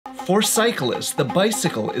For Cyclist, the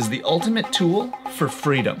bicycle is the ultimate tool for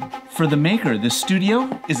freedom. For the maker, the studio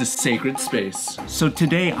is a sacred space. So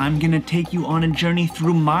today I'm gonna take you on a journey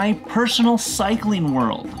through my personal cycling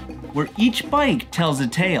world, where each bike tells a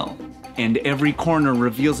tale, and every corner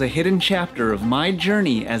reveals a hidden chapter of my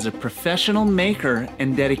journey as a professional maker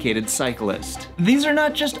and dedicated cyclist. These are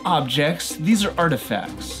not just objects, these are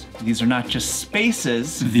artifacts. These are not just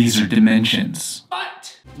spaces, these are dimensions.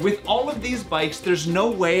 But with all of these bikes, there's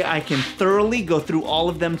no way I can thoroughly go through all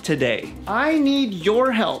of them today. I need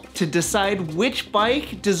your help to decide which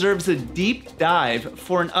bike deserves a deep dive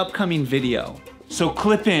for an upcoming video. So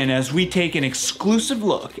clip in as we take an exclusive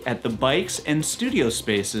look at the bikes and studio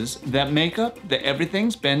spaces that make up the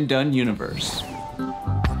Everything's Been Done universe.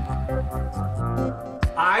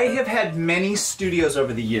 I have had many studios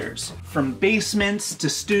over the years, from basements to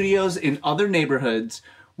studios in other neighborhoods,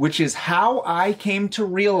 which is how I came to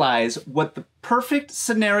realize what the perfect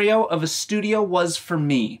scenario of a studio was for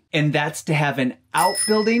me. And that's to have an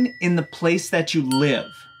outbuilding in the place that you live.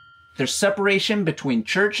 There's separation between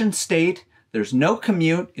church and state. There's no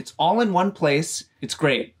commute. It's all in one place. It's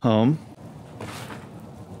great. Home.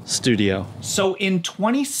 Studio. So in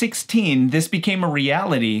 2016, this became a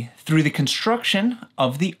reality through the construction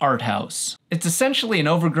of the Art House. It's essentially an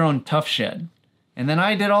overgrown tough shed. And then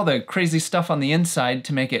I did all the crazy stuff on the inside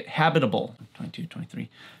to make it habitable. 22, 23.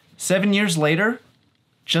 7 years later,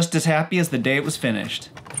 just as happy as the day it was finished.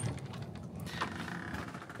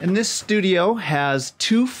 And this studio has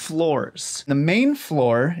 2 floors. The main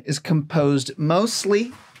floor is composed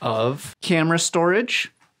mostly of camera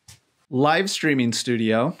storage, live streaming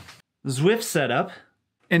studio, Zwift setup,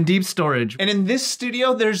 and deep storage. And in this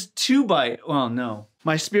studio, there's 2 bikes. Well, no.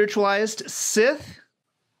 My spiritualized Sith,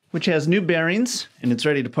 which has new bearings, and it's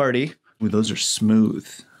ready to party. Ooh, those are smooth.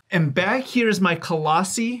 And back here is my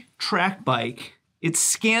Colossi track bike.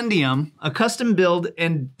 It's Scandium, a custom build,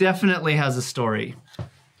 and definitely has a story.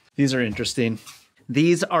 These are interesting.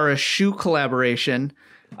 These are a shoe collaboration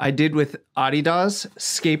I did with Adidas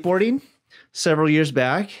skateboarding several years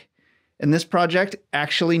back. And this project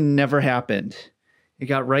actually never happened. It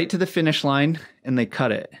got right to the finish line and they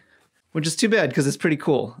cut it, which is too bad because it's pretty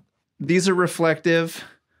cool. These are reflective,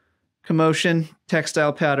 commotion,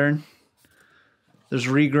 textile pattern. There's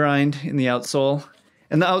regrind in the outsole.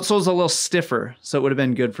 And the outsole's a little stiffer, so it would have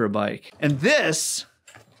been good for a bike. And this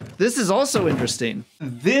is also interesting.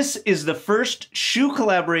 This is the first shoe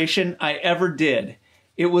collaboration I ever did.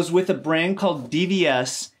 It was with a brand called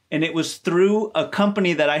DVS, and it was through a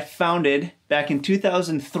company that I founded back in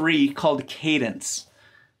 2003 called Cadence.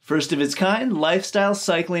 First of its kind, lifestyle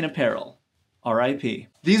cycling apparel. RIP.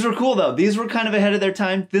 These were cool though. These were kind of ahead of their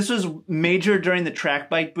time. This was major during the track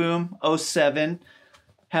bike boom, 07.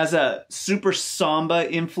 Has a super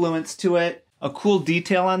Samba influence to it. A cool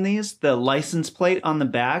detail on these, the license plate on the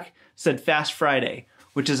back said Fast Friday,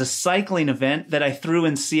 which is a cycling event that I threw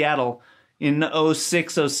in Seattle in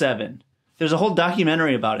 06, 07. There's a whole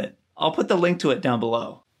documentary about it. I'll put the link to it down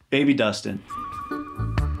below. Baby Dustin.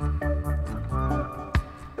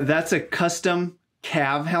 That's a custom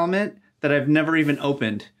Cav helmet that I've never even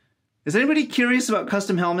opened. Is anybody curious about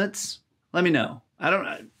custom helmets? Let me know.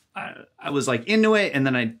 I was like into it and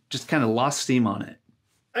then I just kind of lost steam on it.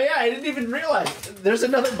 Oh yeah, I didn't even realize there's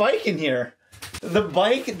another bike in here. The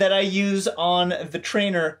bike that I use on the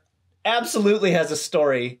trainer absolutely has a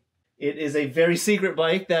story. It is a very secret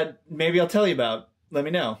bike that maybe I'll tell you about. Let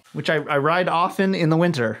me know. Which I ride often in the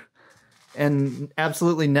winter and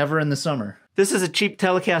absolutely never in the summer. This is a cheap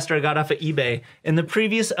Telecaster I got off of eBay, and the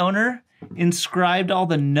previous owner inscribed all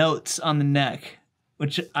the notes on the neck,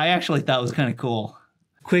 which I actually thought was kind of cool.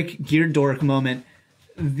 Quick gear dork moment.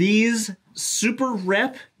 These super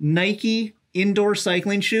rep Nike indoor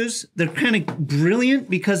cycling shoes, they're kind of brilliant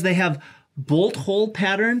because they have bolt hole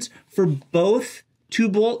patterns for both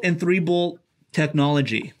 2-bolt and 3-bolt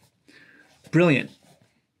technology. Brilliant.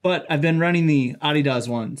 But I've been running the Adidas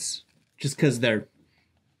ones just because they're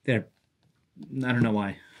I don't know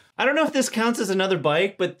why. I don't know if this counts as another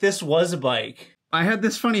bike, but this was a bike. I had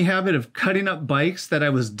this funny habit of cutting up bikes that I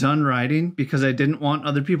was done riding because I didn't want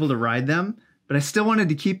other people to ride them, but I still wanted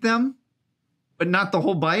to keep them, but not the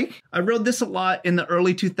whole bike. I rode this a lot in the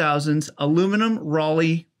early 2000s, aluminum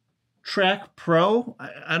Raleigh Track Pro.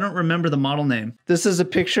 I don't remember the model name. This is a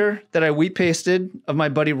picture that I wheat pasted of my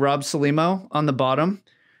buddy Rob Salimo on the bottom,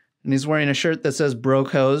 and he's wearing a shirt that says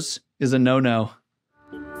broke hose is a no-no.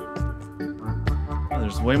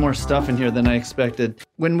 There's way more stuff in here than I expected.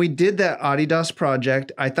 When we did that Adidas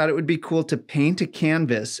project, I thought it would be cool to paint a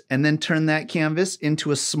canvas and then turn that canvas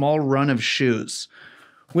into a small run of shoes,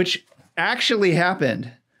 which actually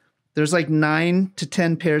happened. There's like 9 to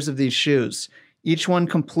 10 pairs of these shoes, each one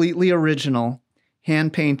completely original,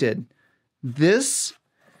 hand painted. This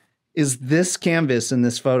is this canvas in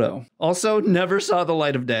this photo. Also, never saw the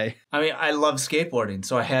light of day. I mean, I love skateboarding,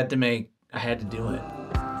 so I had to do it.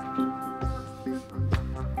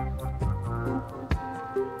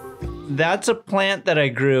 That's a plant that I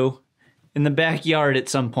grew in the backyard at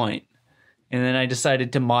some point. And then I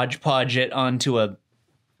decided to Mod Podge it onto a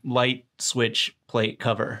light switch plate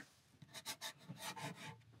cover.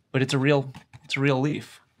 But it's a real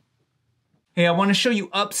leaf. Hey, I want to show you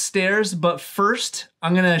upstairs, but first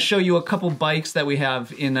I'm going to show you a couple bikes that we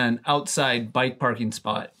have in an outside bike parking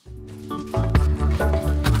spot.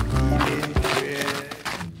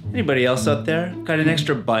 Anybody else out there got an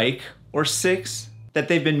extra bike or 6 that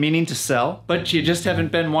they've been meaning to sell, but you just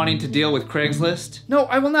haven't been wanting to deal with Craigslist? No,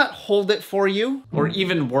 I will not hold it for you, or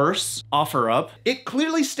even worse, offer up. It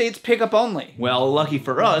clearly states pickup only. Well, lucky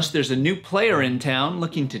for us, there's a new player in town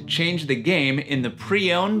looking to change the game in the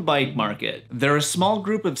pre-owned bike market. They're a small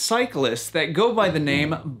group of cyclists that go by the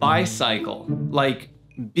name Bicycle, like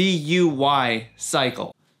B-U-Y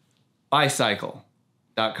cycle.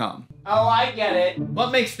 Bicycle.com. Oh, I get it.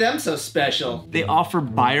 What makes them so special? They offer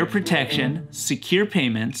buyer protection, secure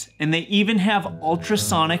payments, and they even have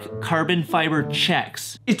ultrasonic carbon fiber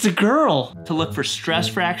checks. It's a girl! To look for stress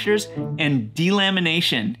fractures and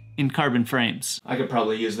delamination in carbon frames. I could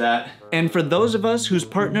probably use that. And for those of us whose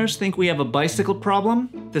partners think we have a bicycle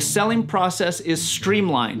problem, the selling process is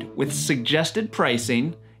streamlined with suggested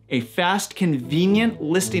pricing, a fast, convenient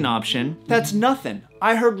listing option. That's nothing.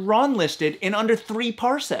 I heard Ron listed in under 3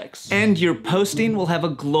 parsecs. And your posting will have a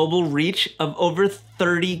global reach of over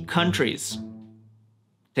 30 countries.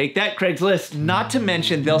 Take that, Craigslist. Not to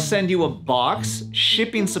mention, they'll send you a box,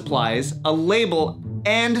 shipping supplies, a label,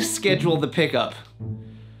 and schedule the pickup.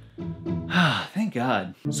 Thank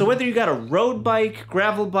God. So whether you got a road bike,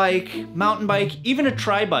 gravel bike, mountain bike, even a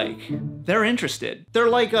tri-bike, they're interested. They're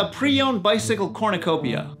like a pre-owned bicycle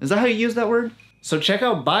cornucopia. Is that how you use that word? So check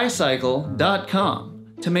out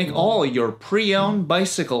bicycle.com to make all your pre-owned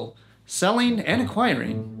bicycle selling and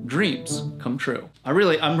acquiring dreams come true. I'm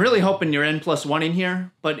really hoping you're N+1 in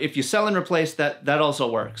here, but if you sell and replace, that also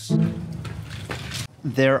works.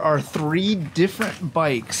 There are 3 different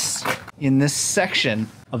bikes in this section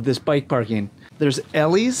of this bike parking. There's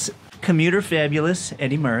Ellie's Commuter Fabulous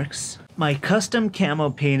Eddie Merckx, my custom camo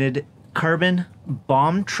painted carbon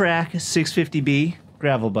Bomb Track 650B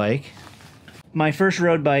gravel bike, my first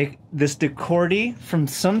road bike, this Dklein from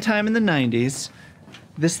sometime in the 90s.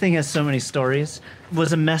 This thing has so many stories.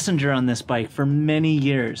 Was a messenger on this bike for many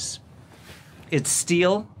years. It's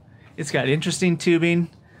steel, it's got interesting tubing,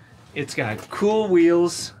 it's got cool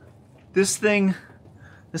wheels. This thing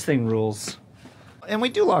rules. And we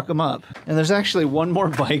do lock them up. And there's actually one more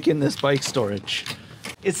bike in this bike storage.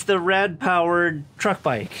 It's the rad-powered truck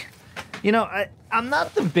bike. You know, I'm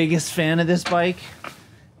not the biggest fan of this bike,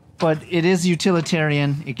 but it is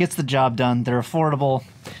utilitarian. It gets the job done. They're affordable.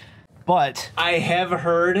 But I have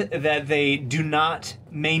heard that they do not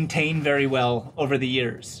maintain very well over the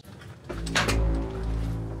years.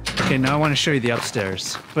 Okay, now I want to show you the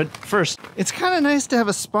upstairs. But first, it's kind of nice to have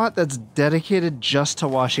a spot that's dedicated just to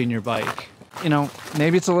washing your bike. You know,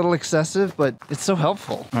 maybe it's a little excessive, but it's so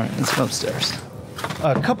helpful. All right, let's go upstairs.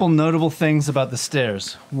 A couple notable things about the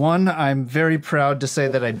stairs. One, I'm very proud to say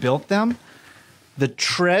that I built them. The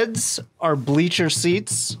treads are bleacher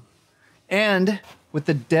seats, and with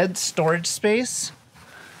the dead storage space,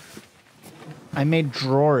 I made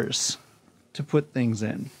drawers to put things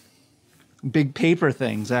in. Big paper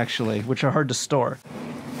things, actually, which are hard to store.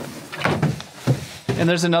 And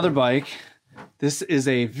there's another bike. This is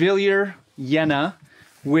a Wilier Jena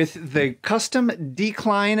with the custom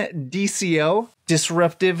Dklein DCO,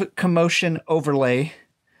 disruptive commotion overlay.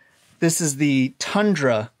 This is the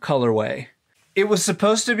Tundra colorway. It was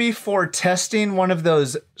supposed to be for testing one of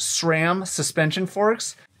those SRAM suspension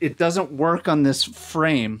forks. It doesn't work on this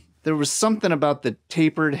frame. There was something about the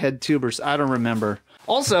tapered head tubers. I don't remember.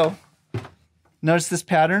 Also, notice this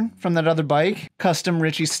pattern from that other bike, custom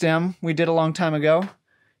Ritchie stem we did a long time ago.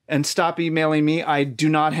 And stop emailing me. I do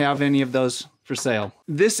not have any of those for sale.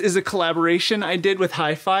 This is a collaboration I did with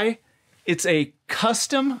HiFi. It's a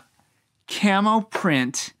custom camo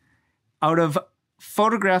print out of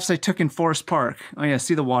photographs I took in Forest Park. Oh yeah,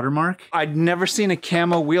 see the watermark? I'd never seen a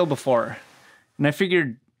camo wheel before. And I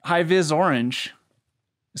figured high-vis orange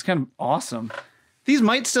is kind of awesome. These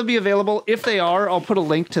might still be available. If they are, I'll put a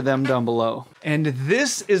link to them down below. And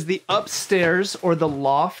this is the upstairs or the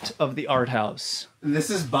loft of the art house.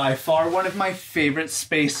 This is by far one of my favorite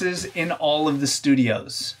spaces in all of the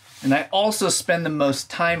studios. And I also spend the most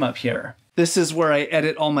time up here. This is where I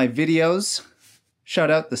edit all my videos.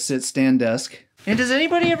 Shout out the sit-stand desk. And does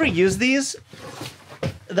anybody ever use these?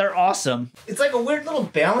 They're awesome. It's like a weird little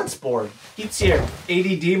balance board. Keeps your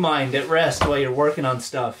ADD mind at rest while you're working on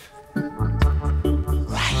stuff.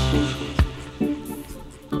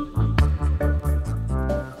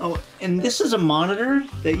 Oh, and this is a monitor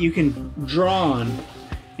that you can draw on,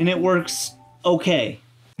 and it works okay.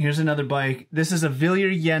 Here's another bike. This is a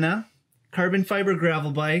Wilier Jena carbon fiber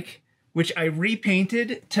gravel bike, which I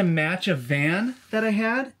repainted to match a van that I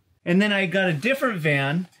had. And then I got a different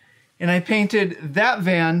van, and I painted that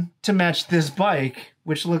van to match this bike,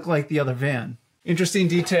 which looked like the other van. Interesting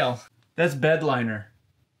detail. That's bed liner.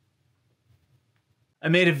 I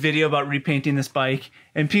made a video about repainting this bike,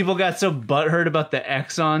 and people got so butthurt about the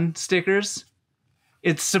Exxon stickers.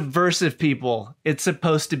 It's subversive, people. It's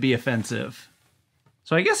supposed to be offensive.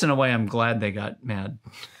 So I guess in a way I'm glad they got mad.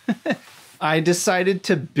 I decided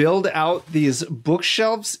to build out these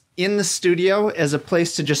bookshelves in the studio as a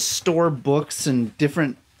place to just store books and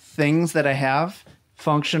different things that I have.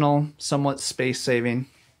 Functional, somewhat space-saving.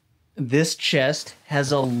 This chest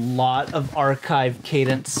has a lot of archive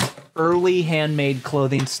Cadence, early handmade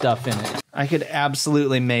clothing stuff in it. I could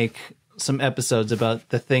absolutely make some episodes about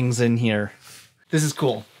the things in here. This is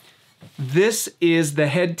cool. This is the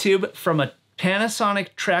head tube from a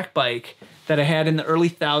Panasonic track bike that I had in the early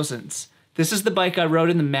thousands. This is the bike I rode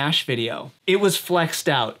in the MASH video. It was flexed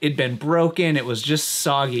out. It'd been broken. It was just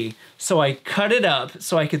soggy. So I cut it up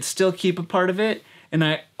so I could still keep a part of it. And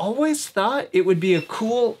I always thought it would be a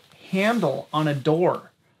cool handle on a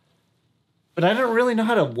door. But I don't really know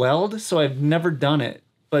how to weld, so I've never done it.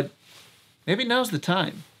 But maybe now's the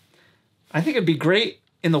time. I think it'd be great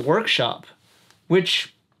in the workshop.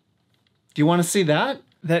 Which, do you want to see that?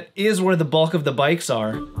 That is where the bulk of the bikes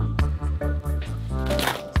are.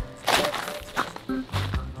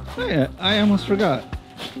 Oh yeah, I almost forgot.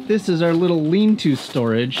 This is our little lean-to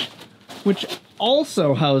storage, which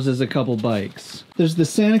also houses a couple bikes. There's the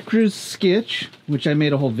Santa Cruz Skitch, which I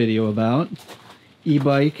made a whole video about.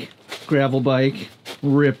 E-bike, gravel bike,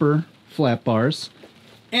 ripper, flat bars.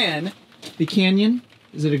 And the Canyon,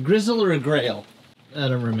 is it a Grizzle or a Grail? I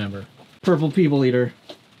don't remember. Purple People Eater,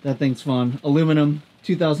 that thing's fun. Aluminum,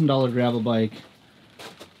 $2,000 gravel bike.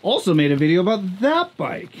 Also made a video about that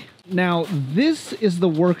bike. Now, this is the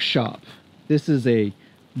workshop. This is a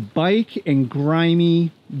bike and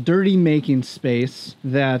grimy, dirty making space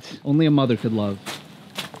that only a mother could love.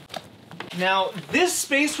 Now, this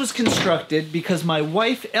space was constructed because my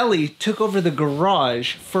wife, Ellie, took over the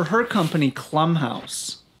garage for her company,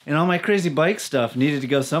 Clumhouse. And all my crazy bike stuff needed to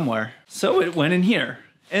go somewhere. So it went in here.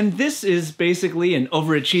 And this is basically an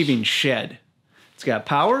overachieving shed. It's got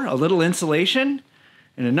power, a little insulation,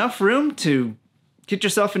 and enough room to get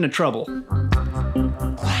yourself into trouble.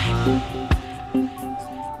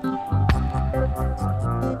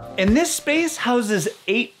 And this space houses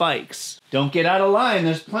 8 bikes. Don't get out of line,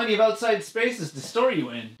 there's plenty of outside spaces to store you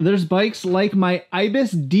in. There's bikes like my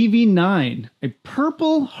Ibis DV9, a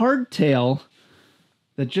purple hardtail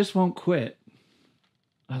that just won't quit.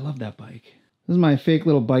 I love that bike. This is my fake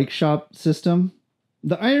little bike shop system.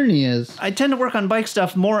 The irony is, I tend to work on bike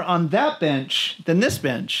stuff more on that bench than this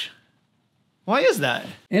bench. Why is that?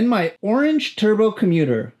 And my orange turbo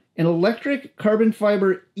commuter, an electric carbon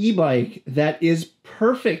fiber e-bike that is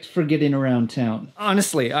perfect for getting around town.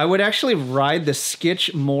 Honestly, I would actually ride the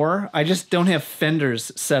Skitch more. I just don't have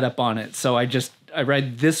fenders set up on it. So I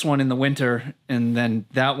ride this one in the winter and then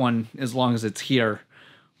that one as long as it's here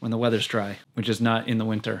when the weather's dry, which is not in the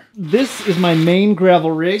winter. This is my main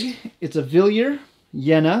gravel rig. It's a Wilier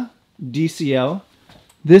Jena DCO.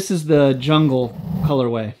 This is the jungle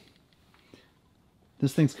colorway.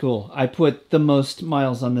 This thing's cool. I put the most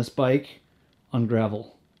miles on this bike on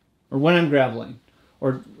gravel, or when I'm graveling,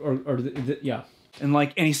 yeah. And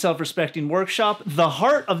like any self-respecting workshop, the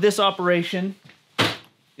heart of this operation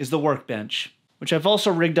is the workbench, which I've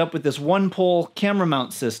also rigged up with this one-pole camera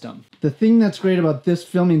mount system. The thing that's great about this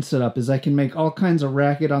filming setup is I can make all kinds of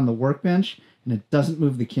racket on the workbench, and it doesn't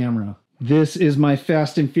move the camera. This is my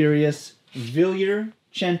Fast and Furious Wilier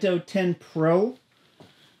Cento 10 Pro.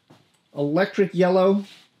 Electric yellow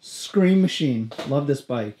scream machine. Love this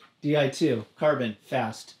bike. Di2. Carbon.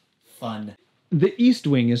 Fast. Fun. The East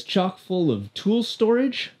Wing is chock full of tool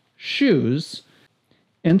storage, shoes,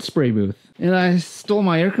 and spray booth. And I stole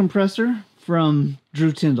my air compressor from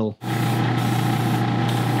Drew Tyndall.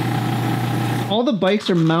 All the bikes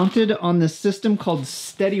are mounted on this system called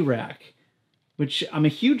Steady Rack, which I'm a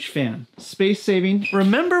huge fan. Space saving.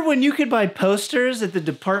 Remember when you could buy posters at the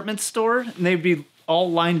department store and they'd be all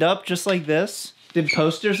lined up just like this? Did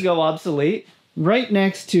posters go obsolete? Right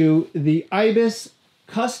next to the Ibis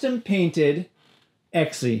custom painted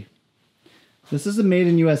XE. This is the made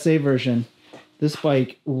in USA version. This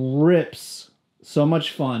bike rips. So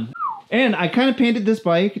much fun. And I kind of painted this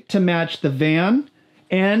bike to match the van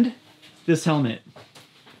and this helmet.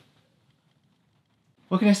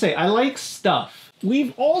 What can I say? I like stuff.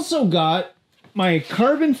 We've also got my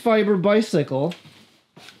carbon fiber bicycle.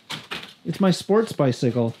 It's my sports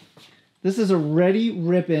bicycle. This is a Ready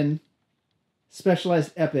Rippin'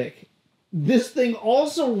 Specialized Epic. This thing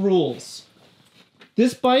also rules.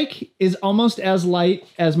 This bike is almost as light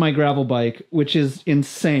as my gravel bike, which is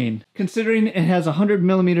insane, considering it has 100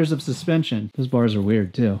 millimeters of suspension. Those bars are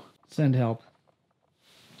weird too. Send help.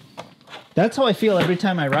 That's how I feel every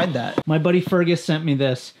time I ride that. My buddy Fergus sent me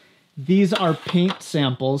this. These are paint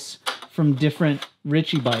samples from different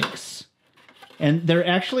Ritchie bikes. And they're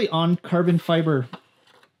actually on carbon fiber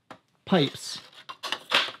pipes.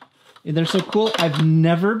 They're so cool. I've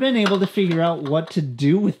never been able to figure out what to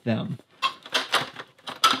do with them.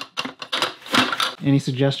 Any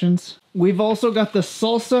suggestions? We've also got the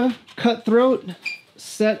Salsa Cutthroat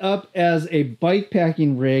set up as a bike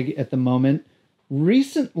packing rig at the moment.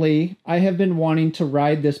 Recently, I have been wanting to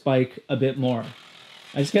ride this bike a bit more.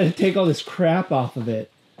 I just got to take all this crap off of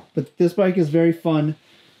it. But this bike is very fun.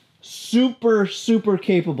 Super, super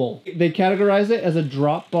capable. They categorize it as a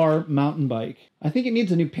drop bar mountain bike. I think it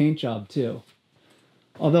needs a new paint job too.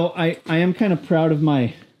 Although I am kind of proud of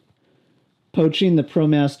my poaching the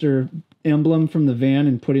ProMaster emblem from the van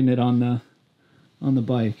and putting it on the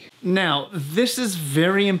bike. Now, this is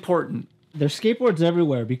very important. There's skateboards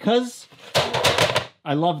everywhere because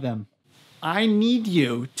I love them. I need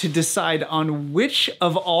you to decide on which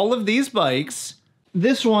of all of these bikes,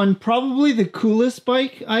 this one, probably the coolest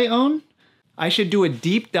bike I own, I should do a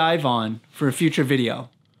deep dive on for a future video.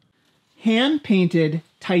 Hand-painted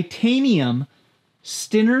titanium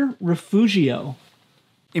Stinner Refugio.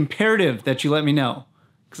 Imperative that you let me know,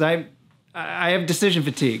 because I have decision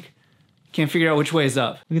fatigue. Can't figure out which way is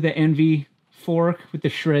up. Look at the NV fork with the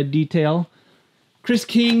shred detail. Chris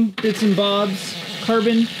King, bits and bobs.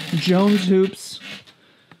 Carbon Jones hoops.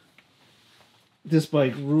 This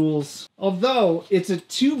bike rules. Although it's a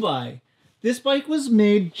 2x, this bike was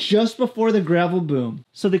made just before the gravel boom.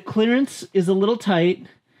 So the clearance is a little tight,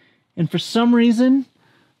 and for some reason,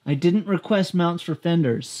 I didn't request mounts for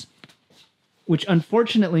fenders, which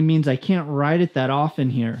unfortunately means I can't ride it that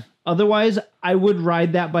often here. Otherwise, I would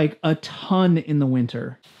ride that bike a ton in the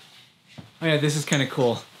winter. Oh yeah, this is kind of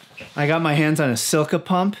cool. I got my hands on a Silca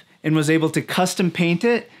pump and was able to custom paint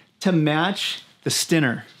it to match the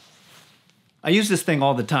Stinner. I use this thing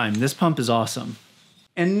all the time. This pump is awesome.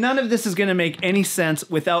 And none of this is gonna make any sense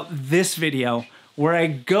without this video where I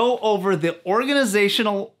go over the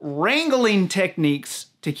organizational wrangling techniques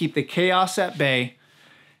to keep the chaos at bay.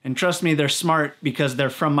 And trust me, they're smart because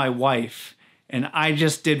they're from my wife. And I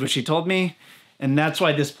just did what she told me. And that's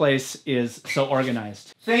why this place is so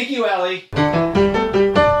organized. Thank you, Ellie.